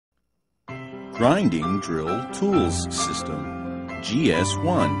Grinding Drill Tools System,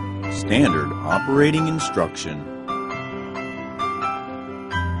 GS-1, Standard Operating Instruction.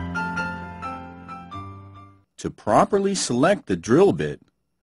 To properly select the drill bit,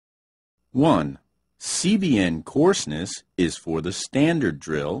 1. CBN coarseness is for the standard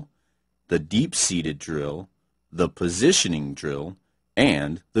drill, the deep-seated drill, the positioning drill,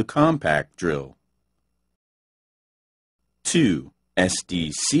 and the compact drill. 2.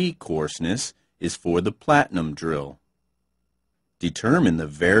 SDC coarseness is for the platinum drill. Determine the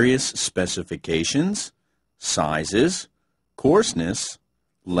various specifications, sizes, coarseness,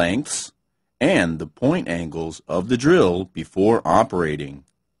 lengths, and the point angles of the drill before operating.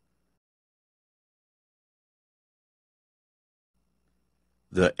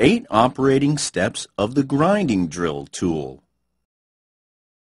 The 8 operating steps of the grinding drill tool.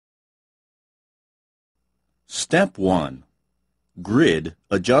 Step 1. Grid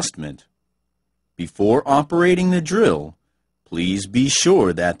adjustment. Before operating the drill, please be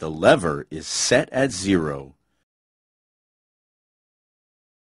sure that the lever is set at 0.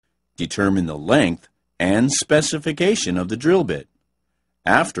 Determine the length and specification of the drill bit,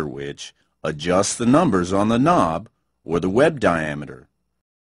 after which adjust the numbers on the knob or the web diameter.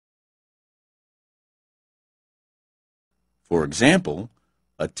 For example,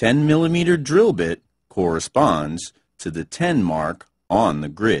 a 10 mm drill bit corresponds to the 10 mark on the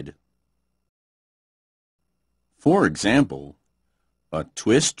grid. For example, a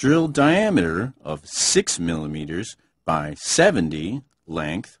twist drill diameter of 6 mm by 70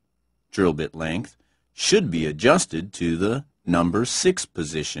 length, drill bit length, should be adjusted to the number 6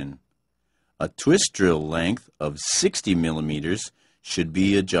 position. A twist drill length of 60 mm should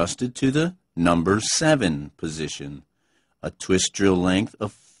be adjusted to the number 7 position. A twist drill length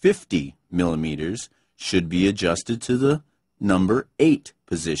of 50 mm should be adjusted to the number 8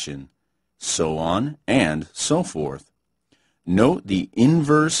 position, so on and so forth. Note the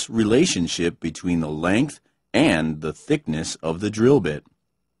inverse relationship between the length and the thickness of the drill bit.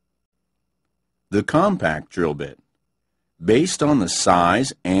 The compact drill bit. Based on the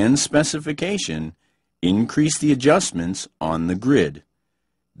size and specification, increase the adjustments on the grid.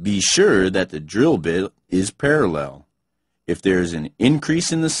 Be sure that the drill bit is parallel. If there is an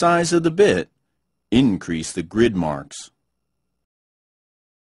increase in the size of the bit, increase the grid marks.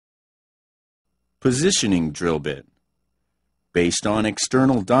 Positioning drill bit. Based on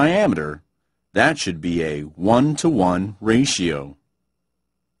external diameter, that should be a 1-to-1 ratio.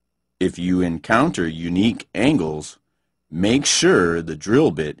 If you encounter unique angles, make sure the drill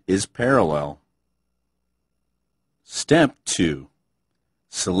bit is parallel. Step 2.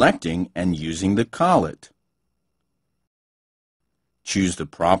 Selecting and using the collet. Choose the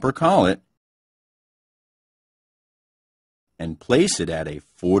proper collet and place it at a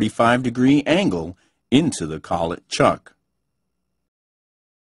 45-degree angle into the collet chuck.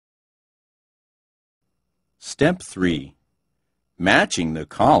 Step 3. Matching the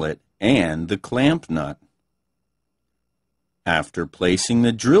collet and the clamp nut. After placing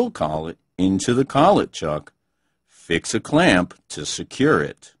the drill collet into the collet chuck, fix a clamp to secure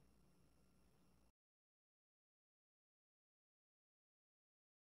it.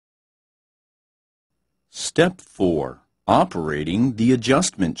 Step 4. Operating the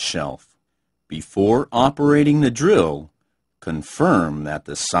adjustment shelf. Before operating the drill, confirm that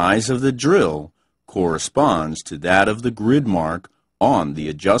the size of the drill corresponds to that of the grid mark on the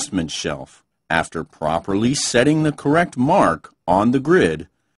adjustment shelf. After properly setting the correct mark on the grid,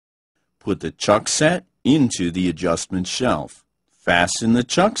 put the chuck set into the adjustment shelf. Fasten the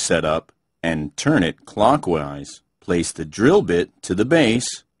chuck set up and turn it clockwise. Place the drill bit to the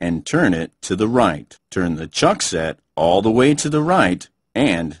base and turn it to the right. Turn the chuck set all the way to the right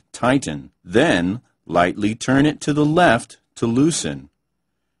and tighten. Then lightly turn it to the left to loosen.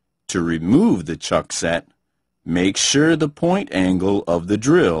 To remove the chuck set, make sure the point angle of the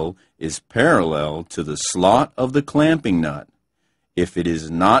drill is parallel to the slot of the clamping nut. If it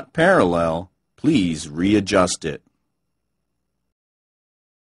is not parallel, please readjust it.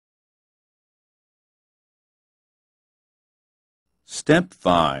 Step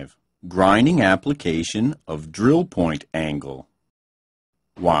 5. Grinding application of drill point angle.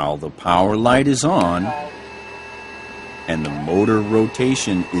 While the power light is on and the motor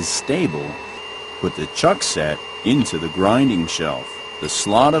rotation is stable, put the chuck set into the grinding shelf. The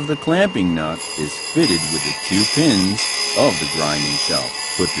slot of the clamping nut is fitted with the 2 pins of the grinding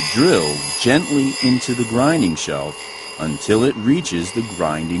shelf. Put the drill gently into the grinding shelf until it reaches the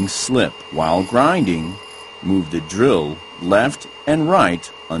grinding slip. While grinding, move the drill left and right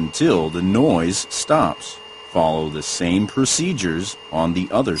until the noise stops. Follow the same procedures on the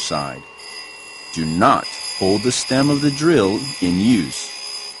other side. Do not hold the stem of the drill in use.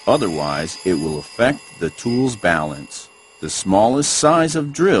 Otherwise, it will affect the tool's balance. The smallest size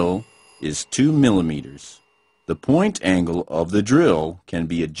of drill is 2 millimeters. The point angle of the drill can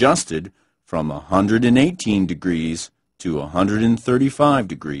be adjusted from 118 degrees to 135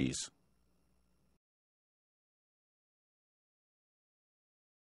 degrees.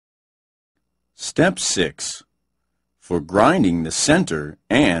 Step 6. For grinding the center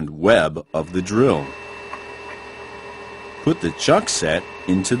and web of the drill. Put the chuck set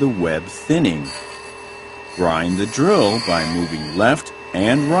into the web thinning. Grind the drill by moving left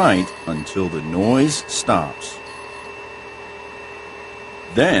and right until the noise stops.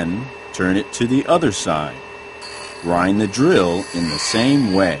 Then turn it to the other side. Grind the drill in the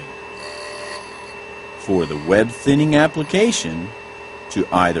same way. For the web thinning application, to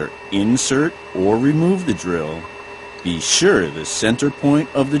either insert or remove the drill, be sure the center point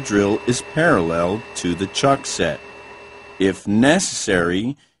of the drill is parallel to the chuck set. If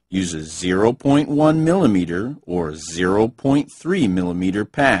necessary, use a 0.1 millimeter or 0.3 millimeter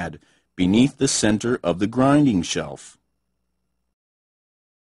pad beneath the center of the grinding shelf.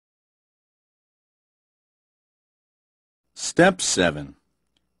 Step 7.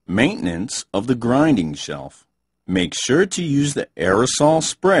 Maintenance of the grinding shelf. Make sure to use the aerosol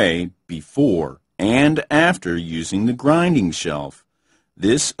spray before and after using the grinding shelf.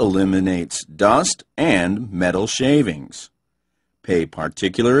 This eliminates dust and metal shavings. Pay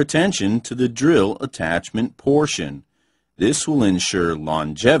particular attention to the drill attachment portion. This will ensure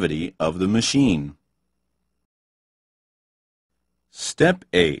longevity of the machine. Step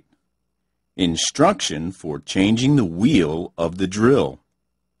 8. Instruction for changing the wheel of the drill.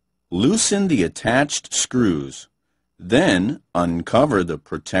 Loosen the attached screws. Then uncover the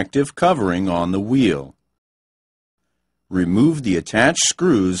protective covering on the wheel. Remove the attached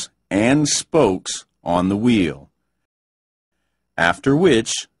screws and spokes on the wheel, after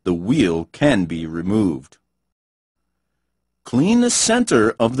which the wheel can be removed. Clean the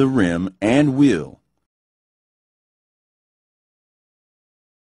center of the rim and wheel.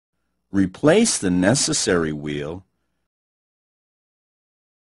 Replace the necessary wheel.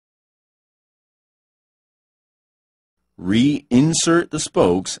 Reinsert the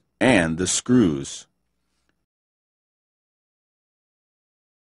spokes and the screws.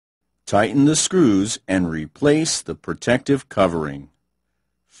 Tighten the screws and replace the protective covering.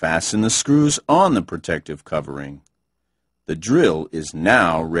 Fasten the screws on the protective covering. The drill is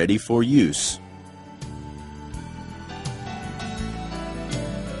now ready for use.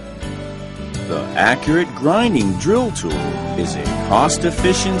 The accurate grinding drill tool is a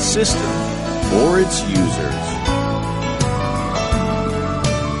cost-efficient system for its users.